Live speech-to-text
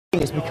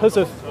thing is because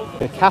of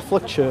the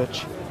Catholic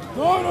Church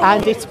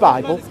and its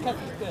Bible,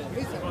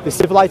 the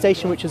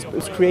civilization which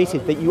was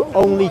created, that you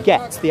only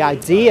get the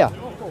idea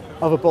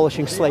of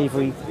abolishing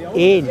slavery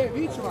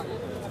in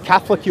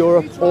Catholic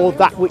Europe, or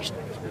that which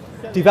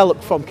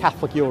developed from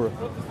Catholic Europe.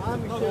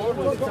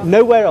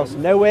 Nowhere else,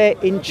 nowhere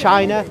in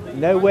China,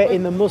 nowhere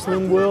in the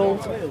Muslim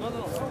world,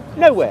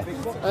 nowhere.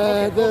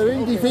 There are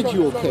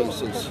individual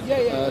cases,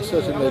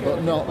 certainly,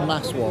 but not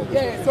mass ones.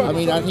 I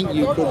mean, I think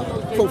you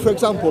could, for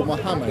example,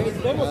 Muhammad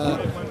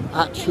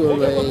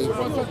actually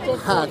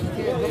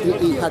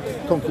he had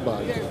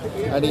concubines,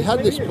 and he had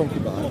this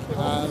concubine,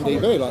 and he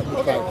very liked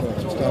the character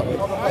to start with,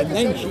 and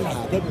then she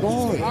had a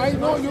boy.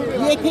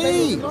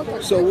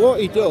 Yippee! So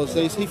what he does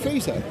is he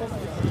frees her.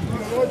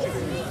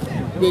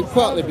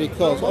 Partly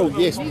because, oh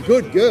yes,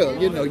 good girl,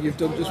 you know, you've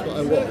done just what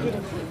I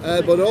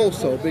want, but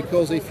also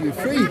because if you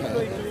free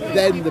her,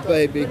 then the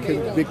baby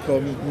can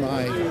become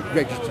my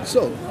registered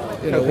son,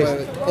 you know,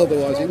 where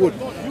otherwise it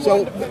wouldn't.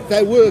 So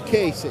there were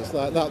cases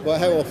like that, but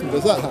how often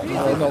does that happen?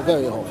 Well, not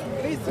very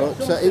often.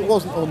 But it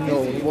wasn't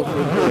unknown, it wasn't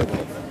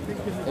unknown.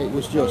 It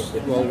was just,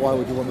 well, why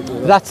would you want to do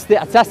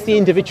that? That's the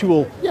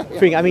individual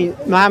thing. I mean,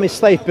 Muhammad's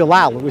slave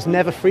Bilal was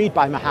never freed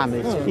by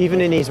Muhammad.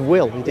 Even in his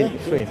will, he didn't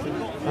free him.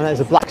 And there's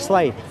a black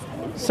slave.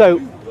 So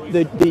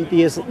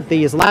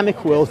the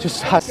Islamic world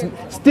just has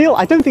still,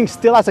 I don't think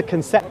still has a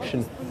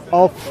conception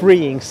of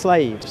freeing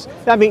slaves.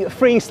 I mean,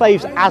 freeing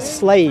slaves as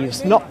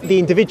slaves, not the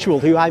individual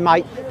who I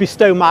might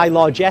bestow my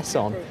largesse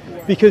on.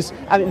 Because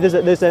I mean,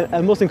 there's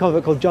a Muslim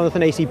convert called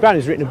Jonathan A.C. Brown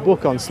who's written a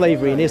book on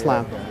slavery in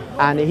Islam,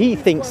 and he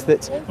thinks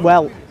that,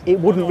 well, it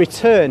wouldn't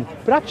return,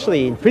 but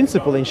actually in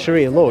principle in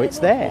Sharia law it's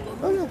there.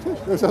 Oh yeah,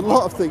 there's a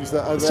lot of things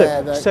that are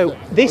there. So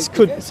this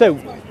could, so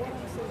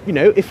you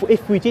know,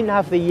 if we didn't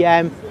have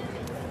the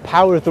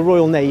power of the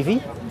Royal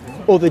Navy,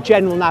 or the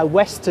general now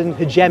Western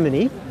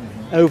hegemony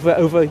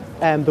over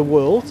the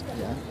world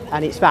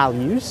and its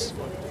values,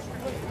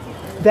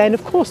 then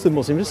of course the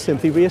Muslims would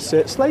simply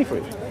reassert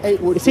slavery.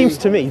 It seems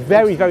to me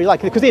very, very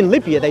likely, because in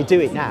Libya they do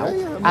it now,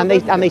 and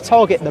they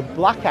target the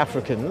black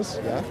Africans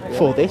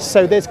for this.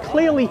 So there's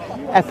clearly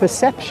a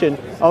perception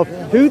of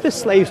who the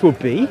slaves would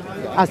be,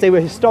 as they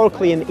were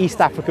historically in East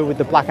Africa with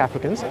the black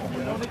Africans,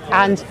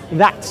 and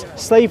that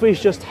slavery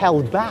is just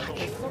held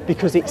back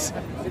because it's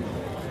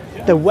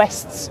the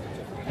West's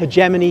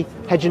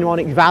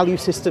hegemonic value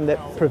system that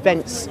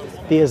prevents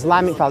the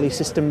Islamic value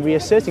system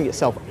reasserting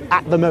itself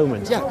at the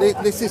moment. Yeah,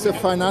 this is a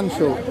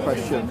financial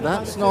question.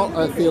 That's not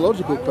a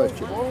theological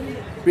question.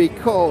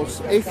 Because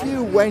if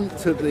you went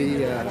to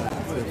the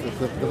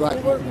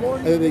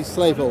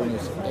slave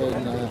owners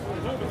in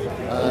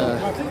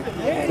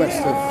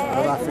west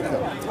of Africa,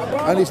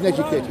 and he's an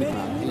educated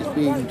man, he's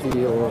been to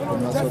Europe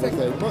and that sort of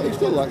thing, but he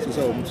still likes his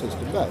own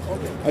system best.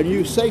 And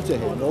you say to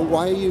him, well,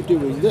 why are you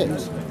doing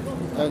this?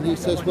 And he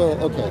says,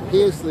 well, okay,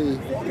 here's the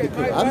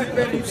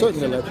Quran, I'm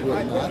certainly allowed to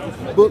read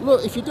that, but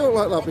look, if you don't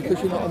like that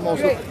because you're not a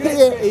Muslim,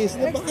 here is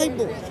the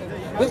Bible.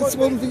 That's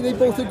one thing they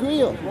both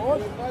agree on.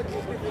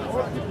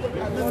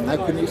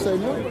 How can you say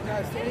no?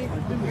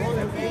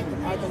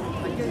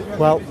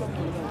 Well,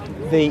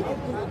 the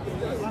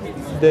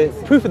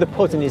proof of the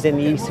pudding is in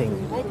the eating.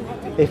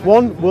 If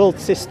one world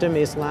system,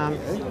 Islam,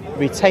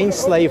 retains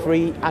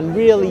slavery and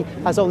really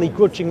has only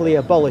grudgingly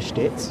abolished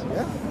it,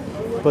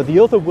 but the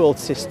other world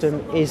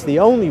system is the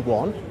only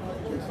one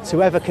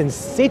to ever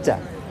consider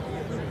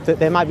that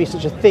there might be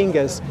such a thing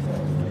as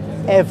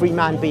every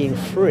man being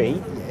free,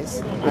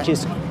 which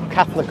is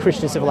Catholic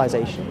Christian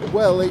civilization.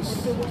 Well,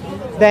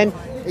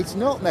 it's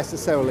not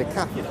necessarily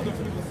Catholic,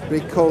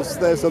 because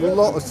there's a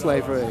lot of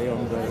slavery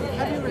under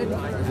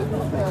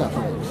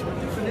Catholics.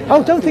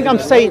 Oh, don't think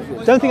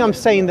I'm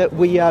saying that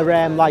we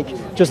are like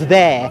just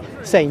there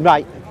saying,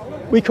 right,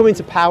 we come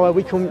into power,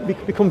 we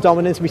become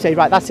dominant, we say,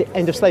 right, that's it,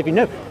 end of slavery.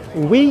 No,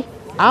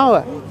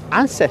 our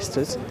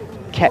ancestors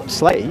kept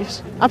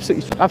slaves,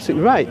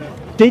 absolutely right,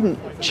 didn't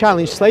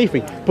challenge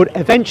slavery, but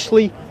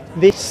eventually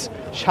this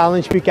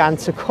challenge began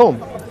to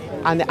come.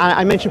 And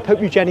I mentioned Pope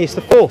Eugenius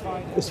IV,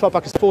 as far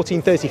back as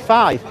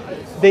 1435.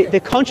 The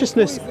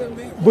consciousness,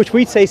 which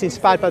we'd say is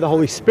inspired by the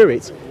Holy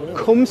Spirit,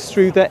 comes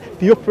through the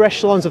upper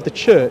echelons of the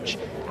church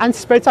and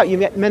spreads out. You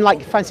get men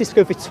like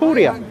Francisco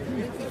Vitoria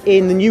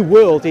in the New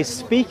World is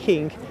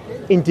speaking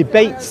in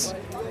debates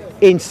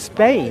in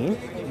Spain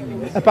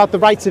about the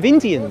rights of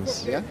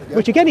Indians,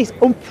 which again is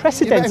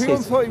unprecedented.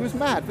 Everyone thought he was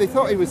mad. They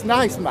thought he was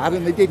nice mad,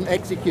 and they didn't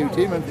execute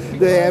him, and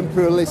the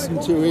emperor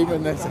listened to him,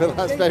 and they said,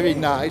 that's very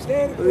nice.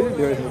 But they didn't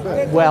do anything about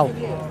it. Well,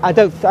 I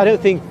don't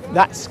think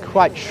that's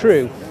quite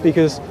true,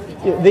 because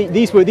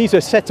these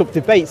were set up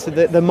debates. So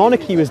the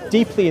monarchy was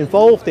deeply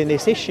involved in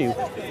this issue,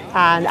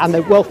 and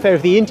the welfare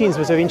of the Indians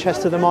was of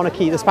interest to the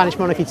monarchy, the Spanish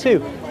monarchy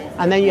too.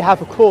 And then you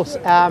have, of course,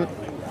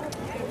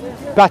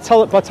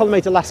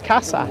 Bartolomé de las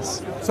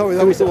Casas. Sorry,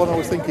 that was the one I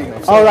was thinking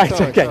of.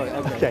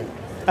 Okay.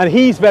 And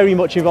he's very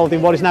much involved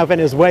in what is now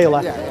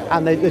Venezuela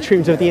and the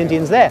treatment of the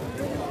Indians there.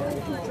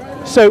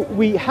 So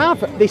we have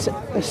this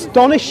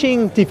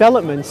astonishing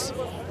development,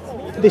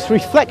 this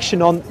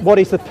reflection on what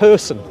is the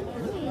person.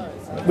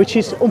 which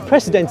is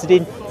unprecedented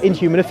in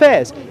human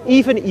affairs.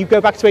 Even you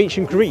go back to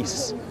ancient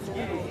Greece,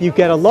 you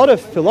get a lot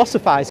of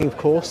philosophizing, of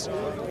course,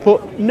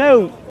 but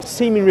no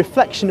seeming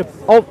reflection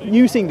of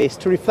using this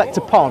to reflect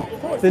upon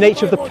the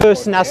nature of the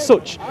person as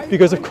such,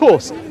 because of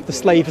course the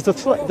slave is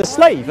the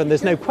slave, and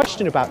there's no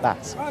question about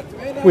that.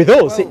 With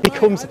us, it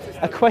becomes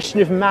a question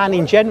of man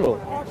in general.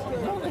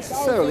 Not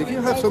necessarily. If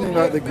you have something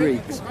like the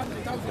Greeks,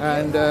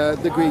 and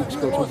the Greeks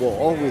go to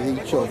war with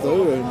each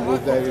other and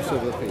with various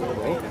other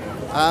people,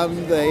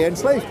 and they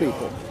enslave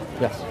people.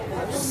 Yes.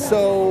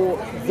 So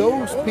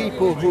those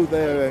people who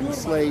they're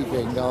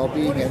enslaving are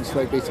being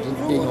enslaved, basically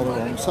being on the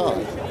wrong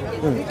side.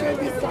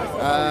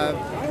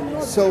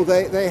 So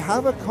they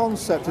have a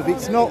concept of,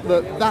 it's not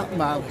that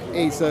man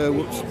is a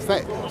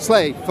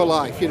slave for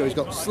life, he's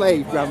got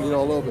slave branded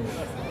all over.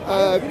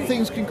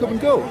 Things can come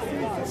and go.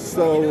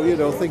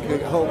 So, think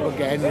at home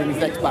again, in his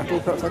next battle,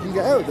 perhaps I can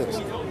get out of this.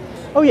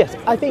 Oh yes,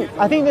 I think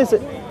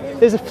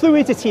there's a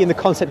fluidity in the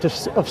concept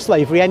of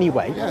slavery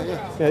anyway.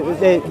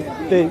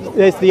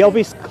 There's the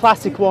obvious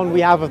classic one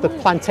we have of the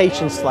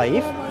plantation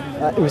slave,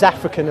 who was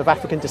of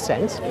African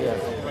descent.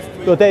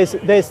 But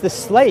there's the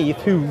slave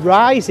who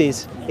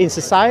rises in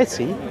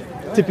society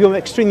to become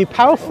extremely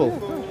powerful,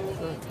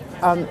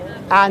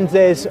 and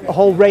there's a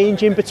whole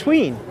range in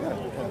between.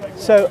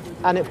 So,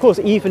 and of course,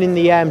 even in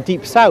the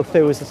Deep South,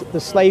 there was the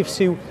slaves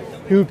who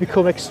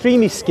become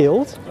extremely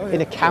skilled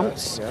in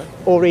accounts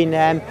or in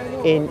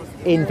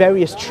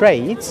various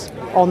trades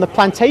on the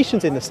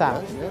plantations in the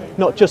South,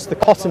 not just the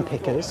cotton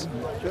pickers.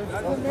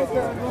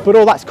 But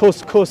all that's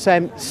of course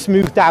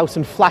smoothed out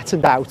and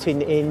flattened out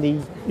in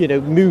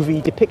the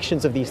movie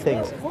depictions of these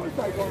things.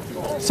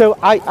 So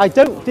I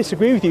don't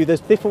disagree with you.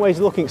 There's different ways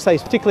of looking at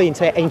slaves, particularly in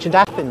ancient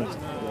Athens.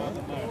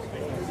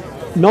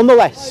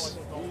 Nonetheless,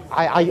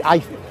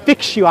 I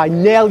fix you. I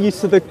nail you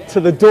to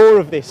the door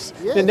of this.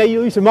 Yes. I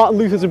nail you to Martin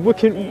Luther's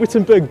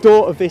Wittenberg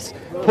door of this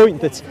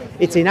point that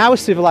it's in our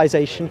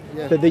civilization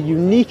that the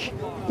unique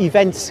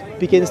event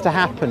begins to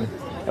happen.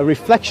 A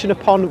reflection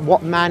upon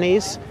what man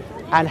is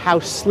and how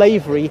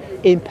slavery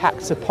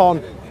impacts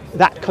upon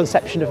that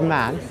conception of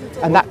man,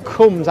 and that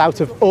comes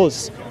out of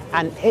us,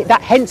 and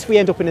hence we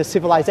end up in a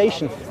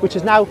civilization which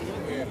has now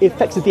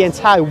affected the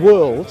entire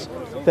world,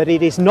 that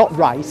it is not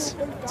right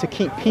to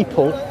keep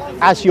people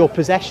as your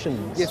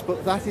possessions. Yes,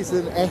 but that is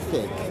an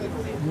ethic,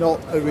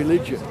 not a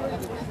religion.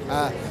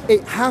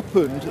 It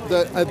happened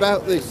that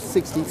about this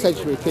 16th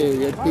century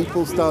period,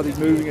 people started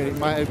moving, and it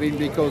might have been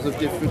because of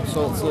different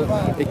sorts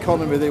of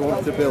economy they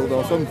wanted to build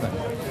or something.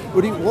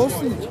 But it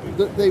wasn't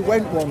that they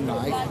went one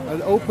night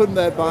and opened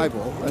their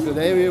Bible at an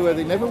area where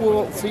they never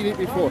seen it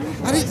before,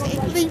 and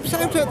it leaps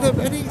out at them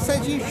and it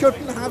says you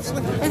shouldn't have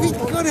slaves. I think,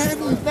 good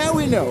heavens, now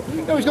we know.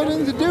 No, it's got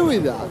nothing to do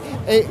with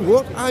that.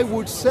 What I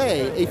would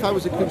say, if I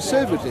was a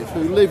conservative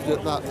who lived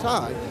at that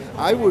time,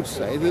 I would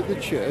say that the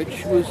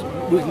church was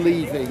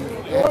leaving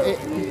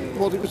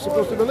what it was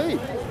supposed to believe.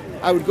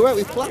 I would go out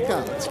with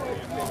placards.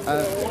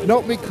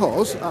 Not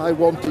because I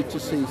wanted to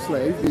see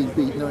slaves being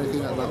beaten or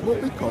anything like that,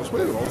 but because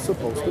we're all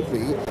supposed to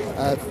be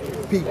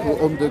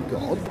people under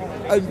God.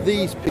 And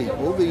these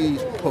people,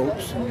 these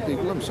popes and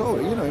people, I'm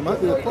sorry, he might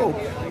be the pope,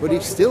 but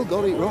he's still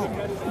got it wrong.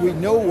 We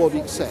know what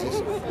it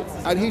says,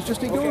 and he's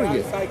just ignoring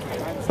it.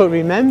 But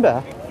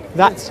remember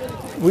that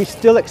we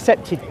still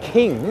accepted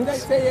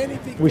kings,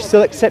 we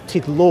still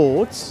accepted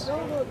lords,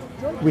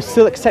 we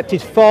still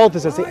accepted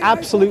fathers as the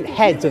absolute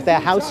heads of their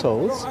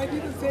households.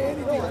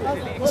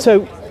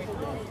 So,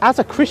 as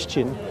a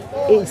Christian,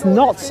 it's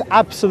not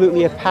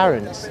absolutely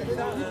apparent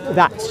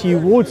that you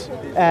would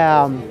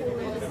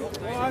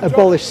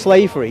abolish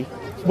slavery.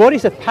 What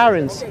is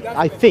apparent,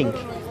 I think,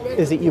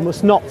 is that you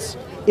must not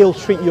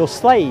ill-treat your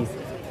slave.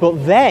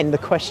 But then the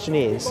question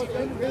is,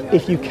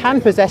 if you can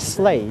possess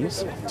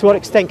slaves, to what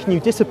extent can you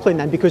discipline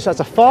them? Because as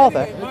a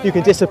father, you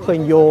can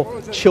discipline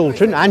your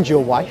children and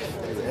your wife.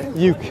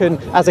 You can,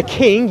 as a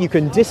king, you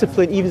can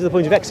discipline even to the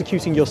point of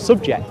executing your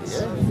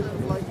subjects.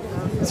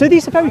 So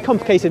these are very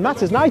complicated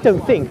matters, and I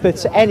don't think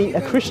that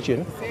a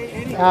Christian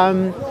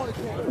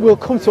will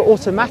come to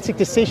automatic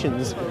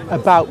decisions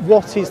about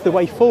what is the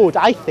way forward.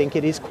 I think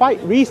it is quite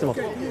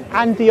reasonable,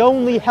 and the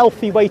only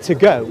healthy way to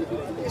go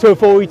to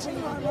avoid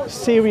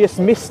serious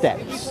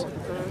missteps,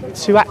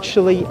 to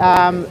actually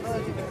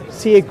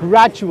see a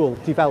gradual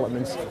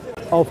development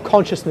of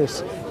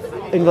consciousness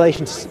in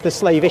relation to the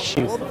slave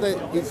issue.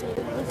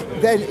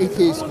 Then it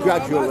is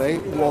gradually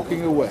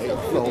walking away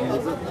from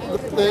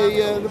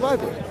the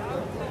Bible.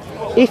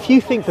 If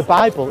you think the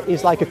Bible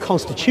is like a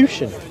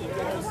constitution,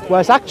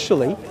 whereas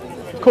actually,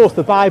 of course,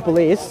 the Bible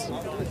is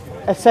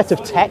a set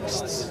of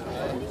texts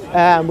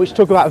which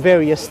talk about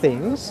various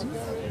things,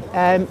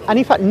 and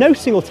in fact no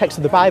single text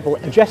of the Bible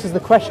addresses the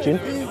question,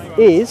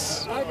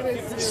 is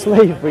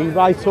slavery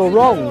right or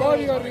wrong?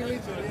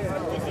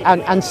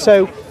 And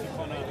so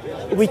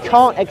we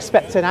can't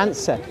expect an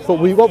answer, but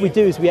what we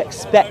do is we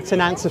expect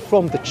an answer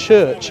from the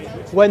church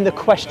when the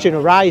question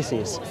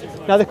arises.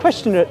 Now the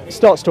question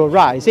starts to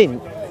arise in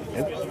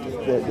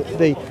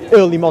the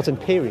early modern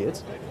period,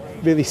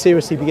 really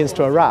seriously begins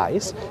to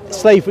arise,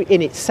 slavery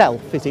in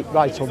itself, is it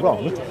right or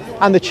wrong?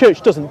 And the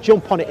church doesn't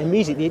jump on it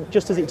immediately,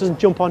 just as it doesn't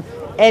jump on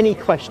any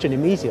question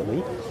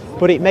immediately,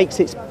 but it makes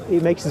its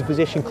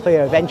position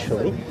clear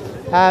eventually.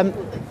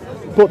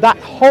 But that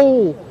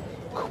whole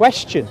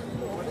question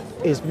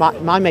is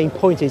my main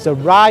point, is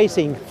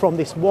arising from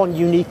this one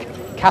unique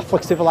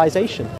Catholic civilization.